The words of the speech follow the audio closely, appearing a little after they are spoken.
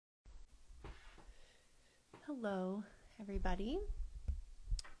Hello, everybody.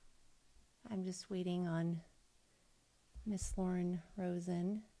 I'm just waiting on Miss Lauren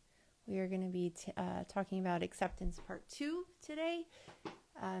Rosen. We are going to be talking about acceptance part 2 today,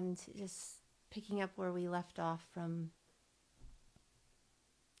 just picking up where we left off from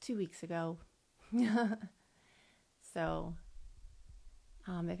 2 weeks ago. So,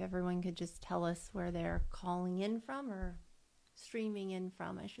 if everyone could just tell us where they're calling in from, or streaming in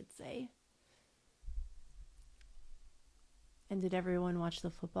from, I should say. And did everyone watch the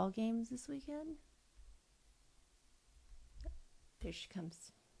football games this weekend? There she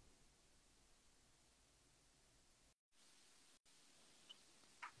comes.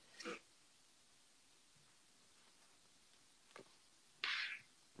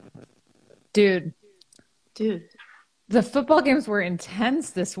 Dude, the football games were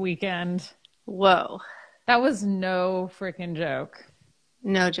intense this weekend. Whoa. That was no freaking joke.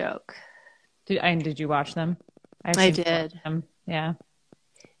 No joke. Did you watch them? I did. Yeah.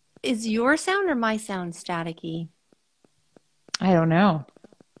 Is your sound or my sound staticky? I don't know.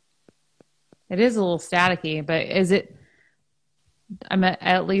 It is a little staticky, but is it? I'm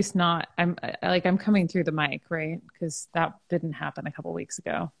at least not. I'm coming through the mic, right? Because that didn't happen a couple weeks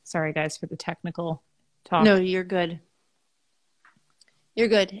ago. Sorry, guys, for the technical talk. No, you're good. You're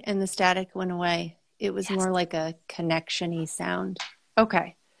good. And the static went away. It was more like a connection-y sound.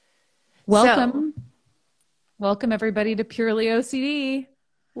 Okay. Welcome everybody to Purely OCD.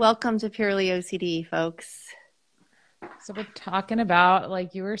 Welcome to Purely OCD, folks. So we're talking about,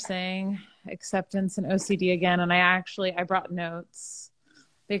 like you were saying, acceptance and OCD again. And I brought notes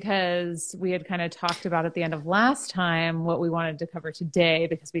because we had kind of talked about at the end of last time what we wanted to cover today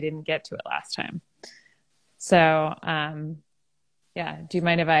because we didn't get to it last time. So, yeah. Do you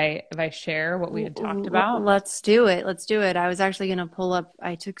mind if I share what we had talked about? Let's do it. I was actually going to pull up,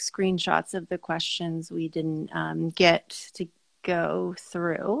 I took screenshots of the questions we didn't get to go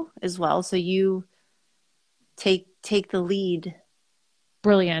through as well. So you take the lead.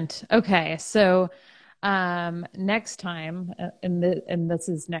 Brilliant. Okay. So, next time, and this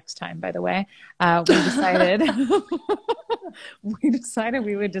is next time, by the way, we decided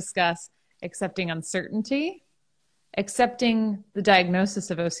we would discuss accepting uncertainty, accepting the diagnosis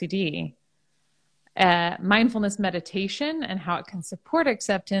of OCD, mindfulness meditation and how it can support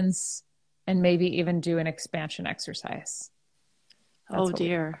acceptance, and maybe even do an expansion exercise. Oh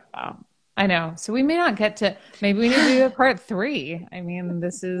dear. I know. So we may not get to, maybe we need to do a part 3. I mean,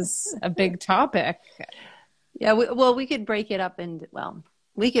 this is a big topic. Yeah. We could break it up into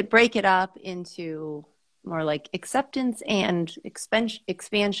more like acceptance and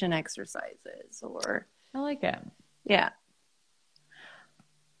expansion exercises, or. I like it. Yeah.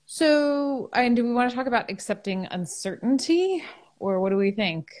 So, do we want to talk about accepting uncertainty, or what do we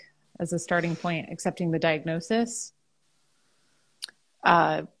think as a starting point, accepting the diagnosis?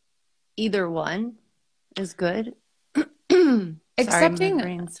 Either one is good. Accepting, my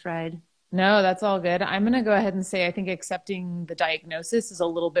brain's fried. No, that's all good. I'm going to go ahead and say I think accepting the diagnosis is a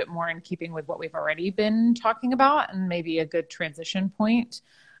little bit more in keeping with what we've already been talking about, and maybe a good transition point,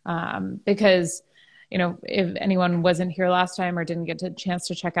 because if anyone wasn't here last time or didn't get a chance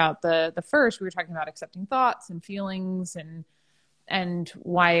to check out the first, we were talking about accepting thoughts and feelings and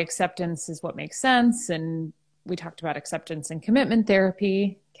why acceptance is what makes sense. And we talked about acceptance and commitment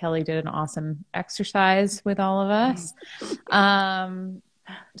therapy. Kelley did an awesome exercise with all of us.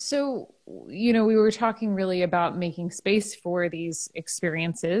 So, we were talking really about making space for these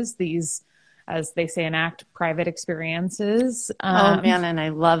experiences, these, as they say in ACT, private experiences. Oh man, and I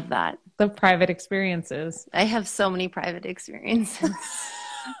love that. The private experiences. I have so many private experiences.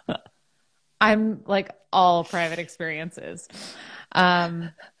 I'm like all private experiences.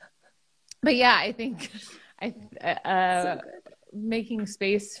 But yeah, I think making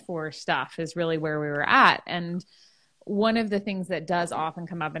space for stuff is really where we were at. And one of the things that does often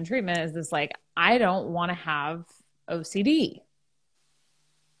come up in treatment is this, like, I don't want to have OCD.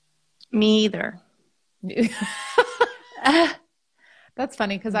 Me either. That's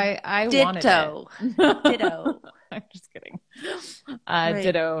funny because I wanted it. Ditto. I'm just kidding. Right.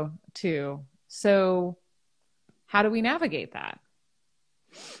 Ditto too. So how do we navigate that?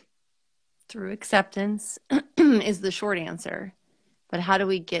 Through acceptance is the short answer. But how do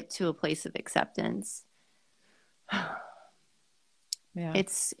we get to a place of acceptance? Yeah.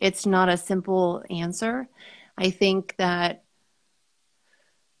 It's not a simple answer. I think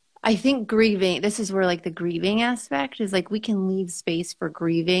grieving, this is where like the grieving aspect is, like, we can leave space for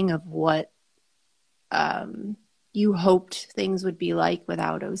grieving of what you hoped things would be like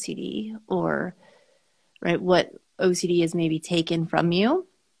without OCD, or what OCD has maybe taken from you.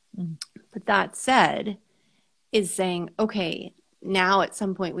 Mm. But that said, is saying, okay, now at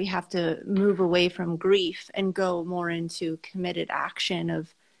some point we have to move away from grief and go more into committed action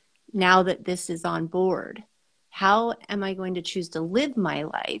of, now that this is on board, how am I going to choose to live my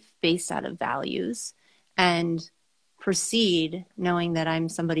life based out of values and proceed knowing that I'm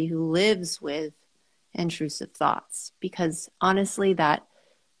somebody who lives with intrusive thoughts? Because honestly, that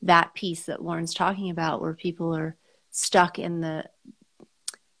piece that Lauren's talking about, where people are stuck in the,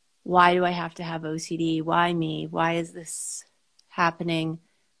 why do I have to have OCD? Why me? Why is this happening?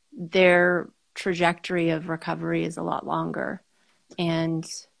 Their trajectory of recovery is a lot longer. And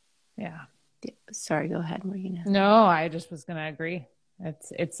yeah. Sorry, go ahead, Marina. No, I just was going to agree.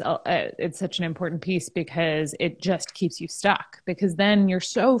 It's such an important piece because it just keeps you stuck, because then you're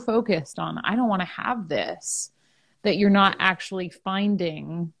so focused on, I don't want to have this, that you're not actually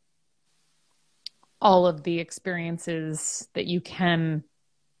finding all of the experiences that you can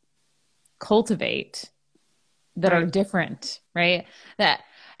cultivate that are different, right? That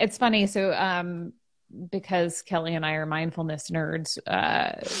it's funny. So, because Kelley and I are mindfulness nerds,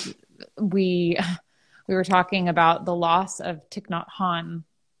 we were talking about the loss of Thich Nhat Hanh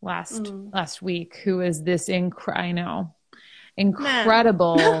last week, who is this incredible. I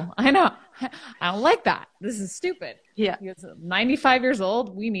know. I don't like that. This is stupid. Yeah. He was 95 years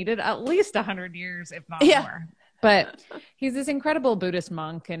old. We needed at least 100 years, if not more. But he's this incredible Buddhist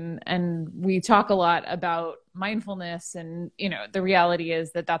monk, and we talk a lot about mindfulness, and the reality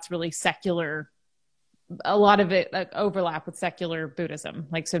is that that's really secular. A lot of it overlap with secular Buddhism,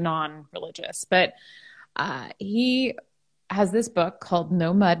 so non-religious. But he has this book called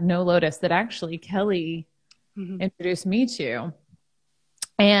No Mud, No Lotus that actually Kelley introduced me to.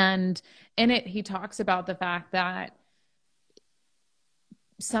 And in it, he talks about the fact that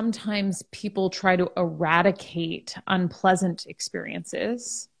sometimes people try to eradicate unpleasant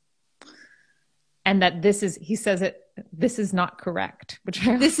experiences, and that this is not correct,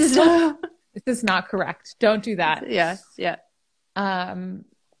 this is not correct. Don't do that. Yes. Yeah. And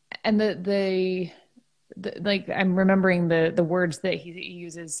I'm remembering the words that he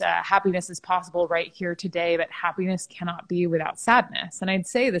uses. Happiness is possible right here today, but happiness cannot be without sadness. And I'd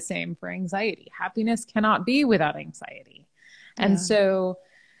say the same for anxiety. Happiness cannot be without anxiety. Yeah. And so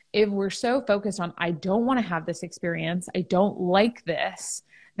if we're so focused on, I don't want to have this experience, I don't like this,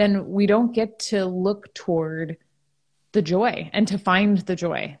 then we don't get to look toward the joy and to find the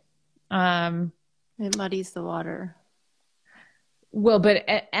joy. It muddies the water. Well,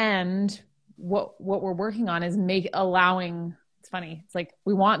 and what we're working on is allowing. It's funny. It's like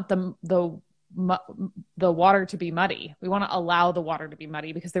we want the water to be muddy. We want to allow the water to be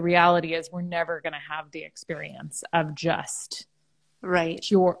muddy, because the reality is we're never going to have the experience of just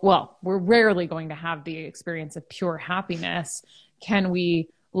pure. Well, we're rarely going to have the experience of pure happiness. Can we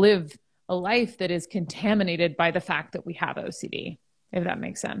live a life that is contaminated by the fact that we have OCD? If that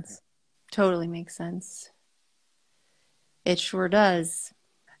makes sense. Totally makes sense. It sure does.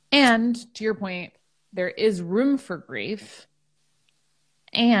 And to your point, there is room for grief,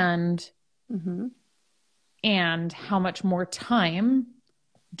 and how much more time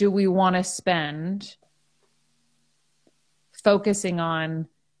do we want to spend focusing on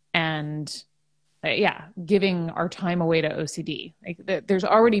and giving our time away to OCD? There's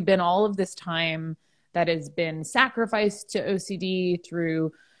already been all of this time that has been sacrificed to OCD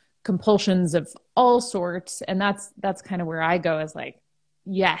through compulsions of all sorts. And that's kind of where I go, is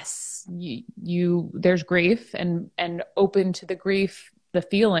yes, there's grief, and open to the grief, the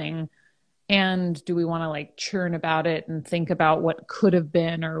feeling. And do we want to churn about it and think about what could have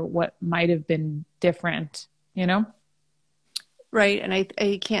been or what might have been different, Right. And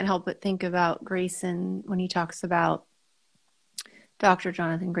I can't help but think about Grayson when he talks about Dr.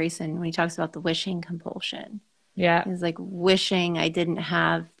 Jonathan Grayson, when he talks about the wishing compulsion. Yeah. He's wishing I didn't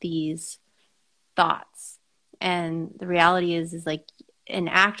have these thoughts. And the reality is an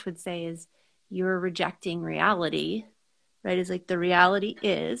ACT would say is, you're rejecting reality, right? Is the reality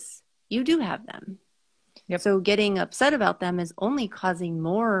is you do have them. Yep. So getting upset about them is only causing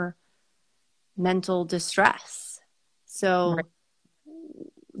more mental distress. So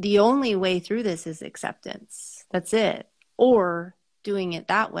the only way through this is acceptance. That's it. Or doing it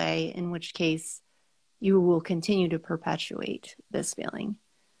that way, in which case you will continue to perpetuate this feeling.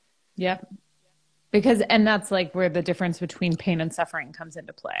 Yep. And that's where the difference between pain and suffering comes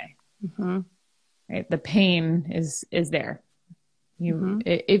into play. Right? The pain is there.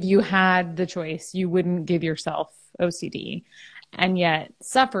 If you had the choice, you wouldn't give yourself OCD. And yet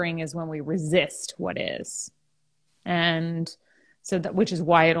suffering is when we resist what is. And so which is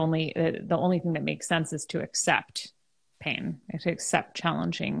why the only thing that makes sense is to accept pain, to accept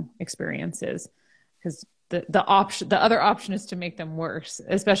challenging experiences, because the other option is to make them worse,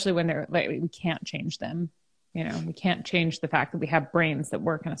 especially when they're like, we can't change them. We can't change the fact that we have brains that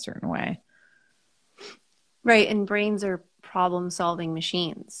work in a certain way. Right. And brains are problem-solving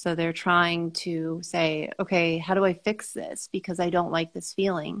machines. So they're trying to say, okay, how do I fix this? Because I don't like this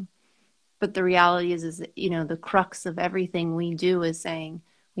feeling. But the reality is that, the crux of everything we do is saying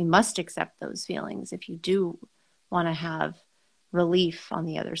we must accept those feelings if you do want to have relief on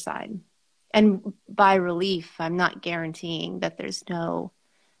the other side. And by relief, I'm not guaranteeing that there's no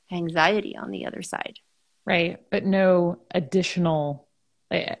anxiety on the other side. Right. But no additional,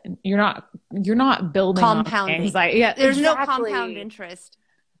 you're not building compounding. On anxiety. Yeah, there's exactly. no compound interest.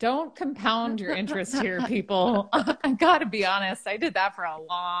 Don't compound your interest here, people. I got to be honest. I did that for a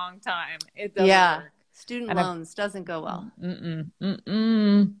long time. It doesn't work. Student loans doesn't go well.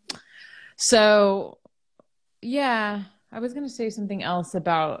 So, yeah, I was going to say something else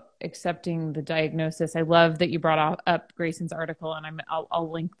about accepting the diagnosis. I love that you brought up Grayson's article, and I'll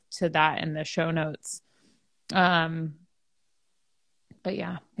link to that in the show notes. But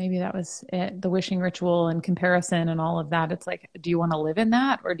yeah, maybe that was it. The wishing ritual and comparison and all of that. It's like, do you want to live in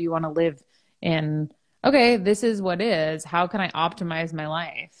that, or do you want to live in, okay, this is what is, how can I optimize my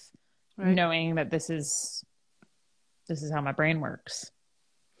life? Right. Knowing that this is how my brain works.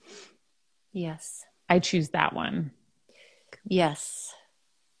 Yes. I choose that one. Yes.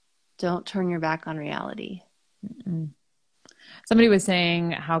 Don't turn your back on reality. Mm-mm. Somebody was saying,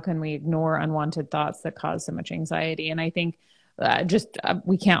 how can we ignore unwanted thoughts that cause so much anxiety? And I think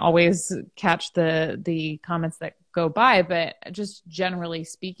we can't always catch the comments that go by, but just generally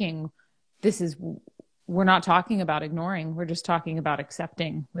speaking, we're not talking about ignoring. We're just talking about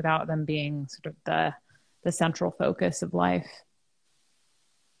accepting without them being sort of the central focus of life.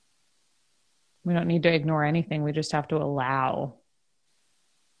 We don't need to ignore anything. We just have to allow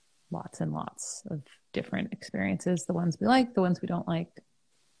lots and lots of different experiences, the ones we like, the ones we don't like,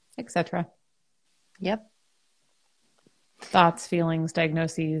 etc. Yep. Thoughts, feelings,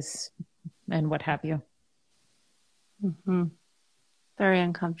 diagnoses, and what have you. Mm-hmm. Very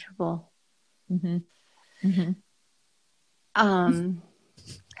uncomfortable. Mm-hmm. Mm-hmm.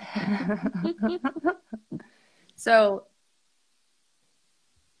 So,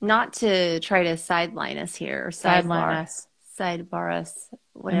 not to try to sideline us here or sidebar us,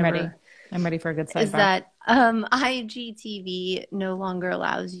 whatever. I'm ready for a good sidebar. Is that IGTV no longer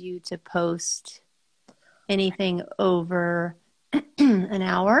allows you to post anything over an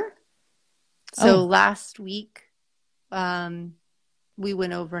hour. So last week, we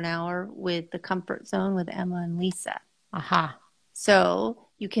went over an hour with the Comfort Zone with Emma and Lisa. Aha. So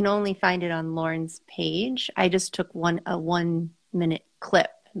you can only find it on Lauren's page. I just took a 1 minute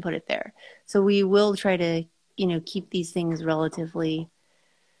clip and put it there. So we will try to, keep these things relatively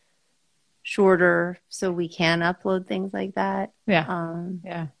shorter so we can upload things like that. Yeah.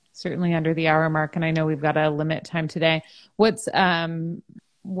 Yeah. Certainly under the hour mark. And I know we've got to limit time today. When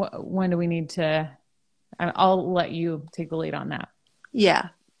do we need to, I'll let you take the lead on that. Yeah.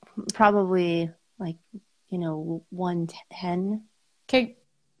 Probably 1:10. Okay.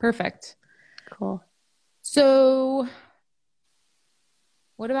 Perfect. Cool. So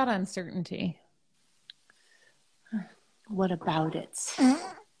what about uncertainty? What about it?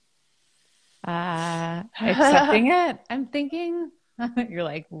 Accepting it. I'm thinking. You're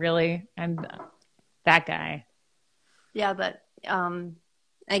like, really? I'm that guy. Yeah, but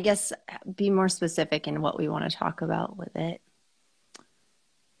I guess be more specific in what we want to talk about with it.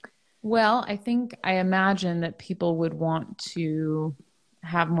 Well, I imagine that people would want to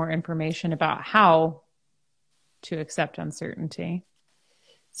have more information about how to accept uncertainty.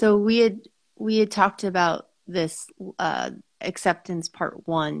 So we had talked about this acceptance part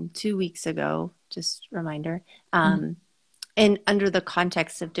 1 2 weeks ago, just a reminder. And under the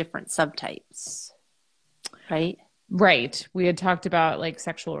context of different subtypes, right? Right. We had talked about like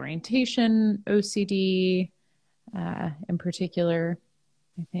sexual orientation, OCD, in particular,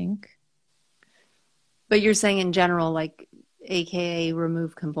 I think. But you're saying in general, like AKA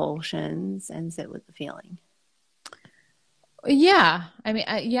remove compulsions and sit with the feeling. Yeah. I mean,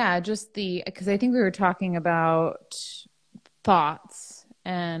 just because I think we were talking about thoughts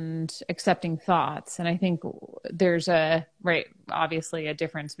and accepting thoughts. And I think there's obviously a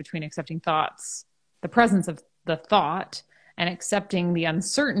difference between accepting thoughts, the presence of the thought, and accepting the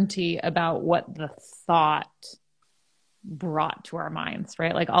uncertainty about what the thought brought to our minds,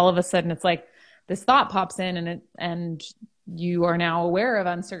 right? Like all of a sudden it's like this thought pops in and you are now aware of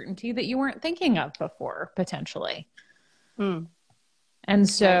uncertainty that you weren't thinking of before, potentially. And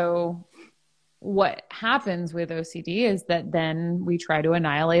so what happens with OCD is that then we try to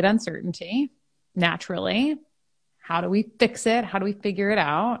annihilate uncertainty naturally. How do we fix it? How do we figure it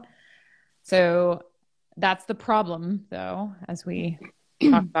out? So that's the problem, though, as we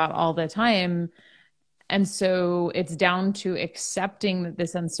talk about all the time. And so it's down to accepting that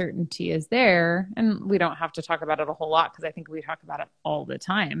this uncertainty is there. And we don't have to talk about it a whole lot because I think we talk about it all the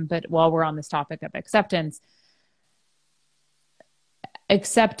time. But while we're on this topic of acceptance,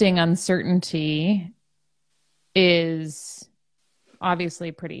 accepting uncertainty is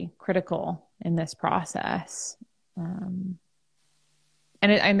obviously pretty critical in this process. And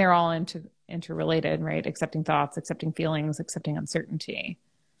they're all interrelated, right? Accepting thoughts, accepting feelings, accepting uncertainty.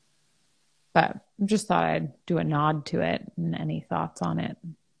 But just thought I'd do a nod to it. And any thoughts on it?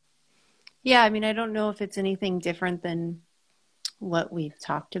 Yeah, I mean, I don't know if it's anything different than what we've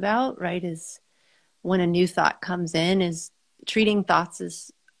talked about, right? Is when a new thought comes in, is treating thoughts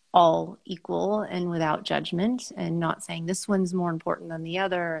as all equal and without judgment, and not saying this one's more important than the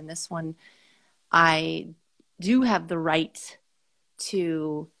other, and this one I do have the right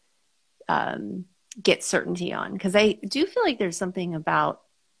to get certainty on. Because I do feel like there's something about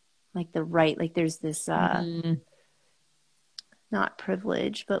like the right, like there's this not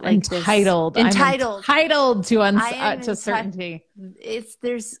privilege, but like entitled. This, entitled. I'm entitled to certainty.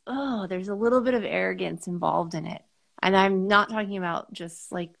 There's a little bit of arrogance involved in it. And I'm not talking about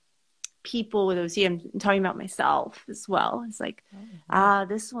just like people with OCD. I'm talking about myself as well. It's like,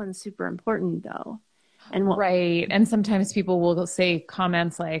 this one's super important though. And right. And sometimes people will say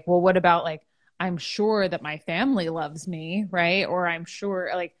comments like, well, what about like, I'm sure that my family loves me, right? Or I'm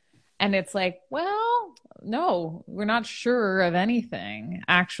sure like, and it's like, well, no, we're not sure of anything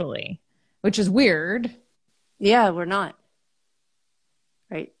actually, which is weird. Yeah, we're not.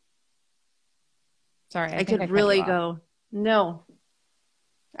 Right. Sorry. I could really go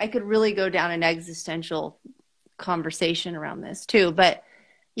down an existential conversation around this too. But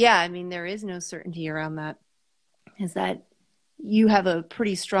yeah, I mean, there is no certainty around that. Is that you have a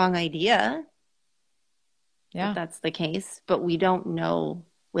pretty strong idea that that's the case, but we don't know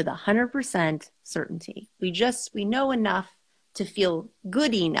with 100% certainty. We know enough to feel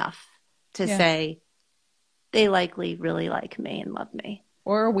good enough to say they likely really like me and love me.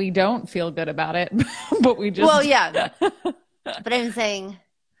 Or we don't feel good about it, but we just... Well, yeah. But I'm saying,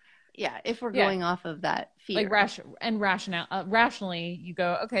 if we're going off of that fear. Like rationally, you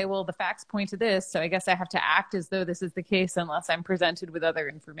go, okay, well, the facts point to this, so I guess I have to act as though this is the case unless I'm presented with other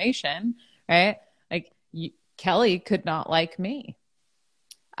information, right? Like, Kelley could not like me.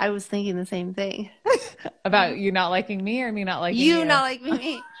 I was thinking the same thing. About you not liking me or me not liking you? You not liking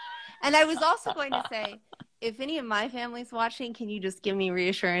me. And I was also going to say, if any of my family's watching, can you just give me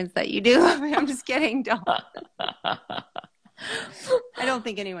reassurance that you do? I'm just kidding. Don't. I don't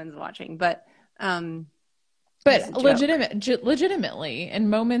think anyone's watching, but legitimately in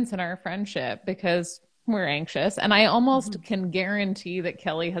moments in our friendship, because we're anxious, and I almost can guarantee that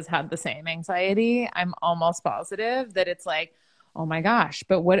Kelley has had the same anxiety. I'm almost positive that it's like, oh my gosh,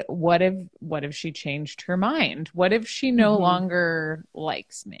 but what if she changed her mind? What if she no longer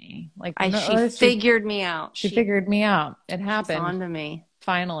likes me? Like she figured me out. She figured me out. It happened. She's on to me.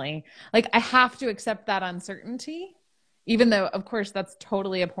 Finally. Like, I have to accept that uncertainty, even though of course that's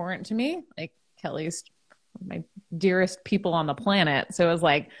totally abhorrent to me. Like, Kelley's my dearest people on the planet. So it was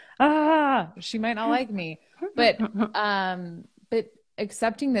like, she might not like me. But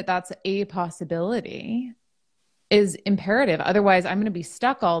accepting that that's a possibility is imperative. Otherwise, I'm going to be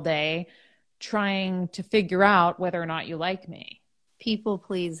stuck all day trying to figure out whether or not you like me. People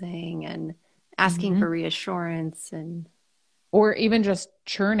pleasing and asking for reassurance, or even just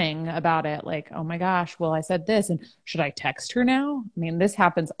churning about it. Like, oh my gosh, well, I said this, and should I text her now? I mean, this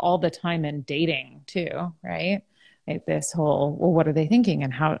happens all the time in dating too, right? Like this whole, well, what are they thinking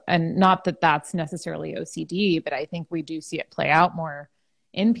and how, and not that that's necessarily OCD, but I think we do see it play out more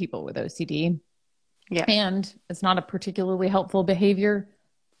in people with OCD. Yeah. And it's not a particularly helpful behavior,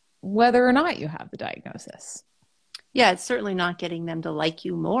 whether or not you have the diagnosis. Yeah, it's certainly not getting them to like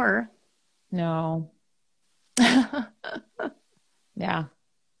you more. No. Yeah.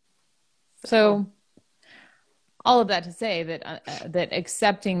 So all of that to say that that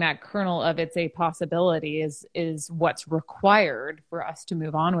accepting that kernel of it's a possibility is what's required for us to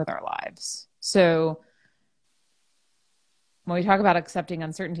move on with our lives. So when we talk about accepting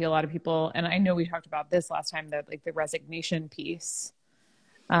uncertainty, a lot of people, and I know we talked about this last time, that like the resignation piece,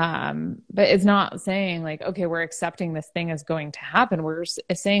 but it's not saying like, okay, we're accepting this thing is going to happen. We're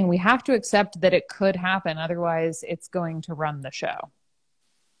saying we have to accept that it could happen. Otherwise it's going to run the show.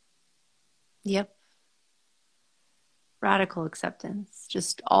 Yep. Radical acceptance,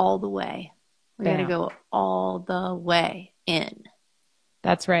 just all the way. We're going to go all the way in.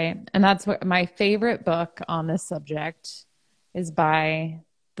 That's right. And that's what my favorite book on this subject is by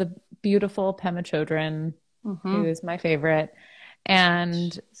the beautiful Pema Chodron, who is my favorite.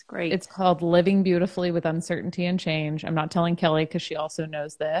 And It's great. it's called Living Beautifully with Uncertainty and Change. I'm not telling Kelley because she also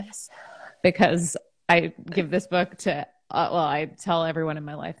knows this, because I give this book to, well, I tell everyone in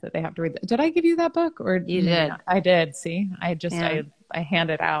my life that they have to read it. Did I give you that book? Or You did. not? I did. See, Yeah. I hand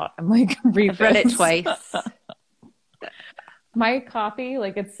it out. I'm like, read I've read it this. twice. My copy,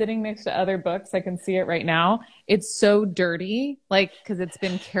 like it's sitting next to other books. I can see it right now. It's so dirty, like, because it's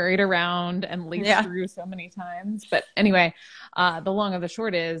been carried around and leafed through so many times. But anyway, the long of the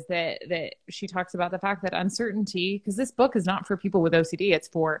short is that she talks about the fact that uncertainty, because this book is not for people with OCD, it's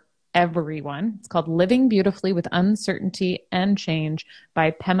for everyone. It's called Living Beautifully with Uncertainty and Change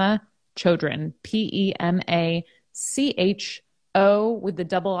by Pema Chodron, Pemacho with the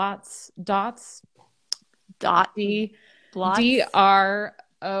double dots, DRO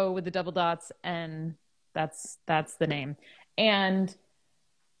with the double dots, and that's the name. And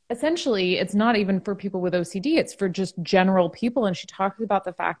essentially, it's not even for people with OCD, it's for just general people. And she talks about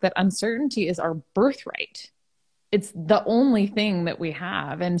the fact that uncertainty is our birthright. It's the only thing that we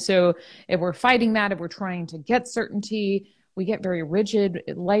have. And so if we're fighting that, if we're trying to get certainty, we get very rigid.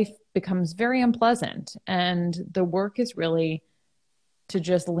 Life becomes very unpleasant. And the work is really to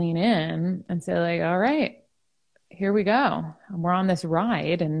just lean in and say, like, all right, here we go. We're on this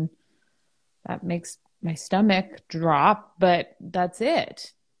ride, and that makes my stomach drop, but that's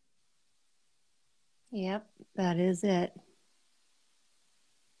it. Yep, that is it.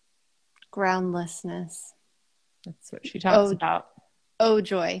 Groundlessness. That's what she talks about. Oh,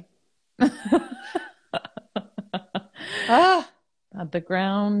 joy. The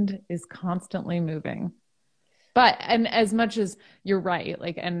ground is constantly moving. But, and as much as you're right,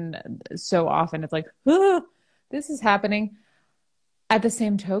 like, and so often it's like, this is happening. At the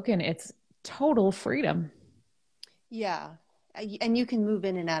same token, it's total freedom. Yeah. And you can move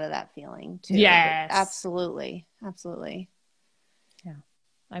in and out of that feeling too. Yes. Absolutely. Absolutely. Yeah.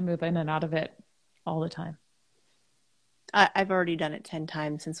 I move in and out of it all the time. I've already done it 10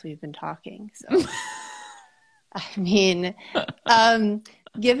 times since we've been talking. So, I mean,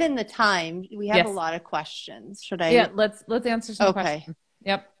 given the time, we have a lot of questions. Should I? Yeah, let's answer some questions.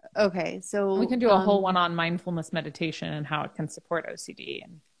 Yep. Okay, so we can do a whole one on mindfulness meditation and how it can support OCD.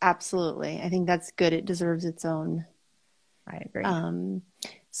 Absolutely. I think that's good. It deserves its own. I agree.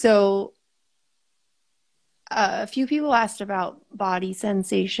 So a few people asked about body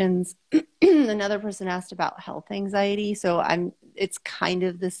sensations. Another person asked about health anxiety. So it's kind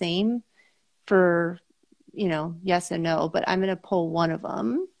of the same for, yes and no, but I'm going to pull one of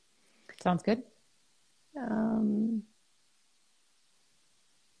them. Sounds good. And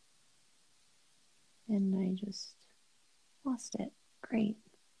I just lost it. Great.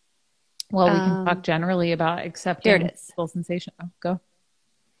 Well, we can talk generally about accepting physical sensation. Oh, go.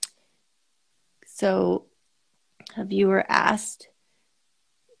 So a viewer asked,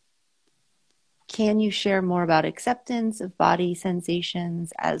 can you share more about acceptance of body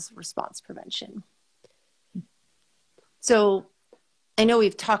sensations as response prevention? So I know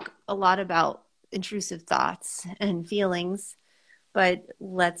we've talked a lot about intrusive thoughts and feelings, but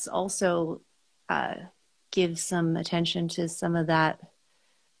let's also give some attention to some of that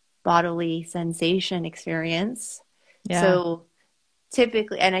bodily sensation experience. Yeah. So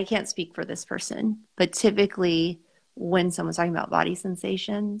typically, and I can't speak for this person, but typically when someone's talking about body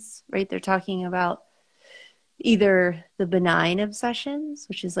sensations, right, they're talking about either the benign obsessions,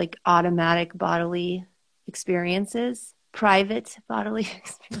 which is like automatic bodily experiences, private bodily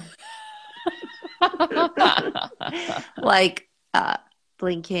experiences, like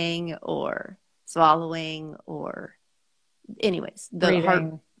blinking or swallowing or anyways, the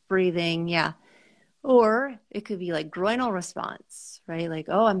heart breathing. Yeah. Or it could be like groinal response, right? Like,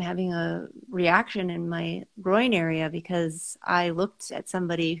 oh, I'm having a reaction in my groin area because I looked at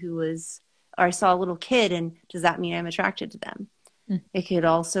somebody or I saw a little kid, and does that mean I'm attracted to them? It could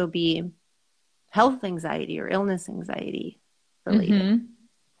also be health anxiety or illness anxiety related,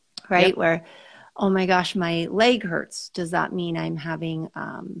 right? Yep. Where, oh my gosh, my leg hurts. Does that mean I'm having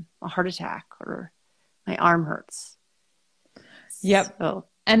a heart attack, or my arm hurts? Yep. So,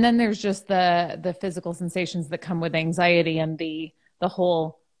 and then there's just the physical sensations that come with anxiety, and the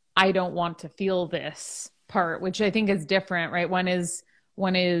whole I don't want to feel this part, which I think is different, right? One is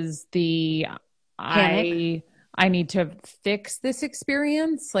the panic. I need to fix this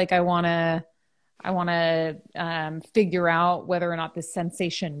experience. Like I want to figure out whether or not this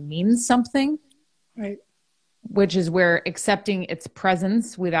sensation means something. Right. Which is where accepting its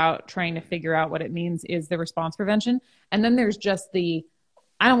presence without trying to figure out what it means is the response prevention. And then there's just the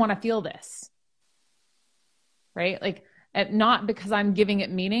I don't want to feel this. Right? Like, not because I'm giving it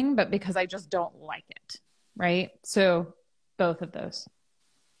meaning, but because I just don't like it. Right? So both of those.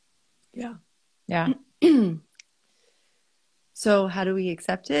 Yeah. Yeah. So how do we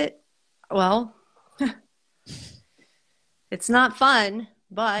accept it? Well, it's not fun,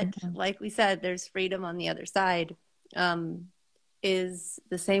 but like we said, there's freedom on the other side. Is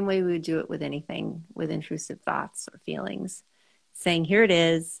the same way we would do it with anything, with intrusive thoughts or feelings. Saying, here it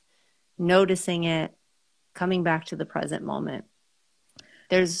is, noticing it, coming back to the present moment.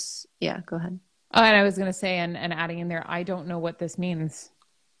 Go ahead. Oh, and I was going to say, and adding in there, I don't know what this means.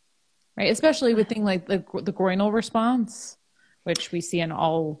 Right? Especially with things like the groinal response, which we see in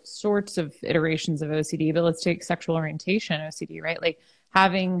all sorts of iterations of OCD, but let's take sexual orientation OCD, right? Like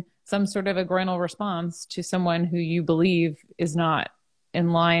having some sort of a groinal response to someone who you believe is not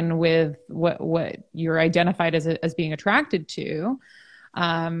in line with what you're identified as being attracted to,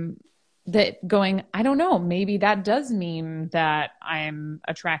 that going, I don't know, maybe that does mean that I'm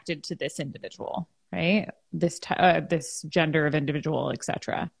attracted to this individual, right? This gender of individual,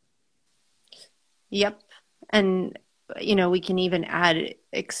 etc. Yep. And, we can even add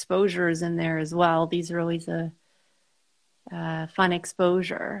exposures in there as well. These are always a fun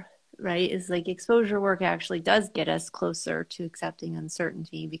exposure, right? Is like exposure work actually does get us closer to accepting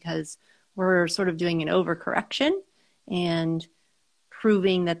uncertainty because we're sort of doing an overcorrection and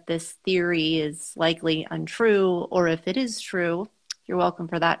proving that this theory is likely untrue, or if it is true, you're welcome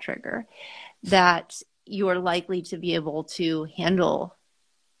for that trigger, that you're likely to be able to handle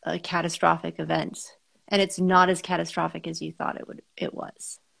a catastrophic event. And it's not as catastrophic as you thought it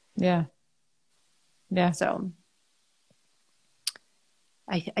was. Yeah. Yeah. So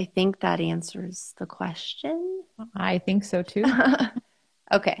I think that answers the question. I think so too.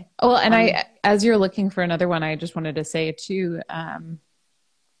 Okay. Well, and as you're looking for another one, I just wanted to say too,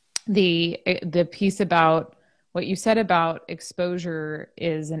 the piece about what you said about exposure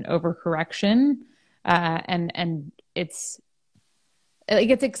is an overcorrection, and it's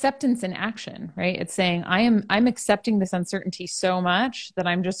acceptance in action, right? It's saying I'm accepting this uncertainty so much that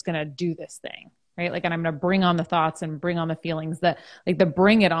I'm just going to do this thing, right? Like, and I'm going to bring on the thoughts and bring on the feelings, that like the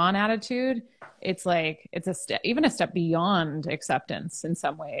bring it on attitude. It's like, it's even a step beyond acceptance in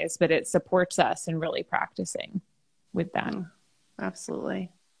some ways, but it supports us in really practicing with that. Absolutely.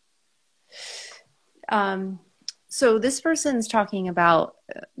 So this person's talking about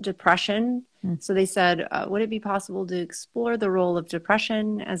depression. So they said, would it be possible to explore the role of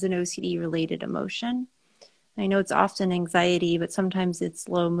depression as an OCD related emotion? I know it's often anxiety, but sometimes it's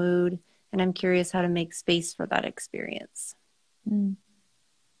low mood, and I'm curious how to make space for that experience.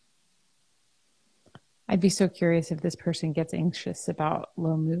 I'd be so curious if this person gets anxious about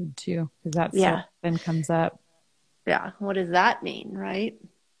low mood too, because that then comes up. Yeah. What does that mean, right?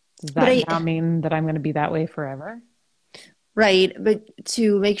 Does that now mean that I'm going to be that way forever? Right. But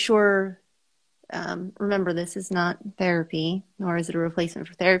to make sure, remember, this is not therapy, nor is it a replacement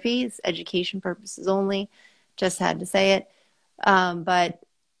for therapy. It's education purposes only. Just had to say it. But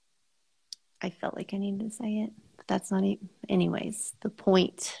I felt like I needed to say it. But that's not it. Anyways, the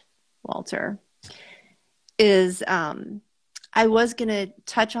point, Walter, is I was going to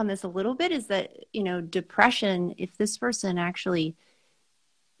touch on this a little bit, is that, depression, if this person actually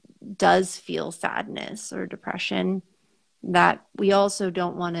does feel sadness or depression, that we also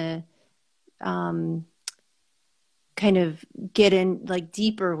don't want to kind of get in like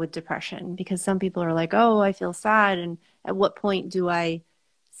deeper with depression, because some people are like, oh, I feel sad. And at what point do I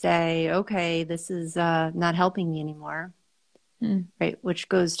say, okay, this is not helping me anymore? Right. Which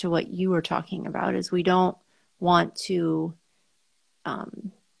goes to what you were talking about, is we don't want to,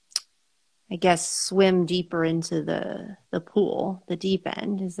 I guess, swim deeper into the pool, the deep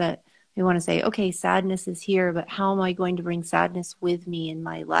end, is that we want to say, okay, sadness is here, but how am I going to bring sadness with me in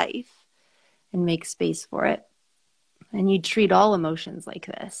my life and make space for it? And you treat all emotions like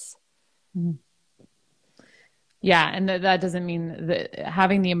this. Yeah. And that doesn't mean that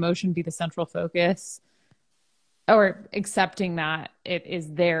having the emotion be the central focus, or accepting that it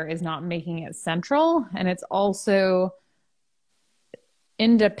is there, is not making it central. And it's also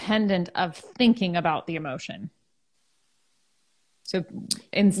independent of thinking about the emotion. So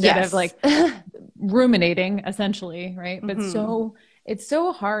instead of like ruminating, essentially, right? But it's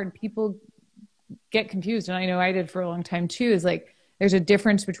so hard. People get confused. And I know I did for a long time too, is like, there's a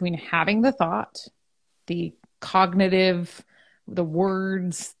difference between having the thought, the cognitive, the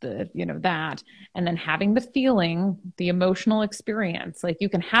words, that, and then having the feeling, the emotional experience. Like, you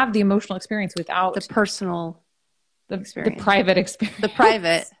can have the emotional experience without the personal experience, the private experience, the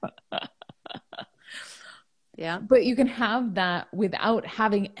private. Yeah. But you can have that without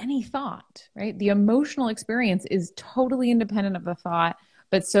having any thought, right? The emotional experience is totally independent of the thought.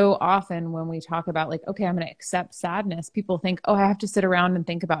 But so often when we talk about like, okay, I'm going to accept sadness, people think, oh, I have to sit around and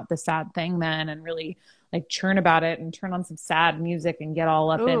think about the sad thing then and really like churn about it and turn on some sad music and get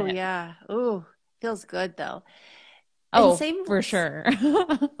all up in Oh, it. yeah. Oh, feels good though. And Oh, same for sure.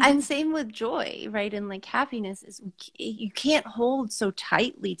 and same with joy, right? And like happiness is you can't hold so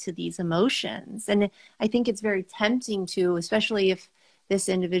tightly to these emotions. And I think it's very tempting to, especially if this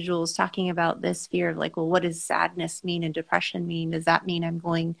individual is talking about this fear of like, well, what does sadness mean and depression mean? Does that mean I'm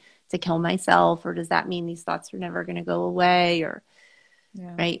going to kill myself, or does that mean these thoughts are never going to go away, or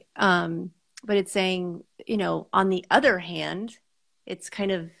Yeah. right? But it's saying, on the other hand, it's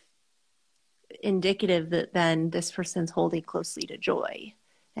kind of indicative that then this person's holding closely to joy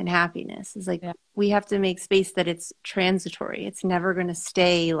and happiness. Is like, Yeah. we have to make space that it's transitory. It's never going to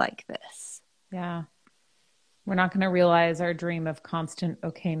stay like this. Yeah. We're not going to realize our dream of constant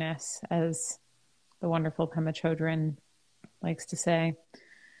okayness, as the wonderful Pema Chodron likes to say.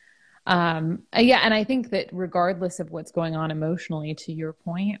 Yeah, and I think that regardless of what's going on emotionally, to your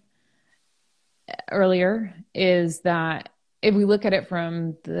point earlier, is that if we look at it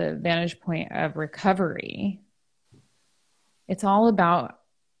from the vantage point of recovery, it's all about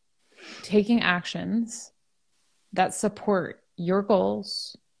taking actions that support your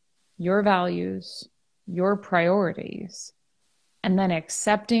goals, your values, your priorities, and then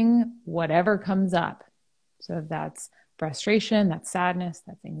accepting whatever comes up. So if that's frustration, that's sadness,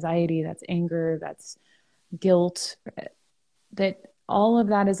 that's anxiety, that's anger, that's guilt, that all of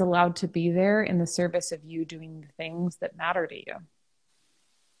that is allowed to be there in the service of you doing the things that matter to you.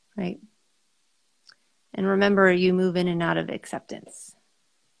 Right. And remember, you move in and out of acceptance.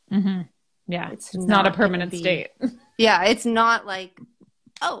 Mm-hmm. Yeah. It's not a permanent state. Yeah. It's not like,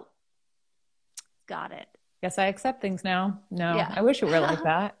 oh, got it. Guess I accept things now. No, Yeah. I wish it were like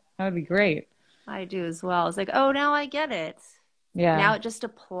that. That would be great. I do as well. It's like, oh, now I get it. Yeah. Now it just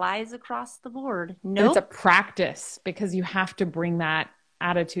applies across the board. But it's a Nope. practice, because you have to bring that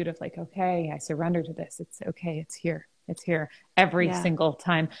attitude of like, okay, I surrender to this. It's okay. It's here. It's here every single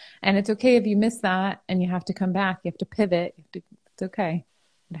time. And it's okay if you miss that and you have to come back. You have to pivot. It's okay.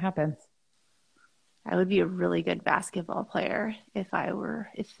 It happens. I would be a really good basketball player if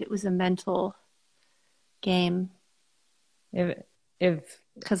it was a mental game.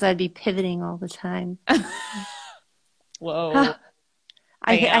 Because I'd be pivoting all the time. Whoa.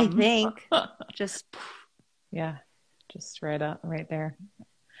 I think just. Yeah. Just right there.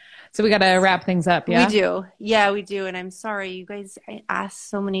 So we got to wrap things up. Yeah, we do. Yeah, we do. And I'm sorry, you guys asked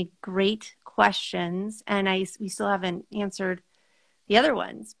so many great questions, and we still haven't answered the other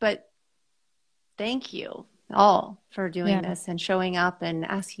ones. But thank you all for doing this and showing up and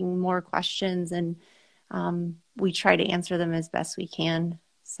asking more questions. And we try to answer them as best we can.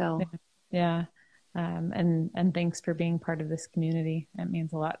 So yeah. And thanks for being part of this community. It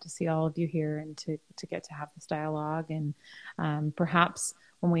means a lot to see all of you here and to get to have this dialogue. And perhaps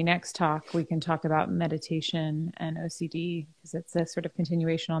when we next talk, we can talk about meditation and OCD, because it's a sort of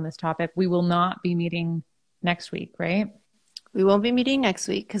continuation on this topic. We will not be meeting next week, right? We won't be meeting next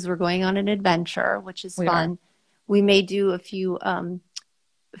week because we're going on an adventure, which is fun. We may do a few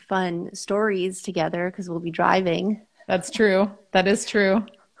fun stories together because we'll be driving. That's true. That is true.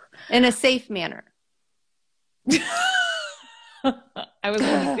 In a safe manner. I was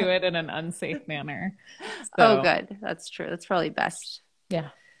going to do it in an unsafe manner. So. Oh, good. That's true. That's probably best. Yeah.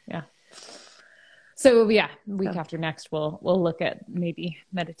 Yeah. So yeah, week after next, we'll look at maybe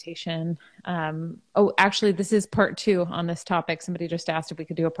meditation. Actually, this is part 2 on this topic. Somebody just asked if we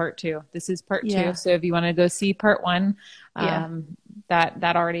could do a part 2. This is part 2. So if you want to go see part 1,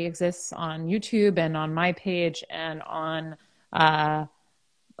 that already exists on YouTube and on my page and on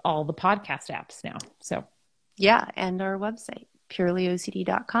all the podcast apps now. So yeah, and our website,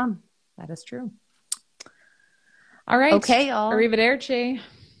 purelyocd.com. That is true. All right. Okay, all. Arrivederci.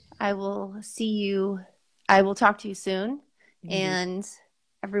 I will talk to you soon. Mm-hmm. And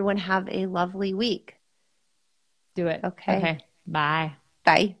everyone have a lovely week. Do it. Okay. Bye.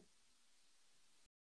 Bye.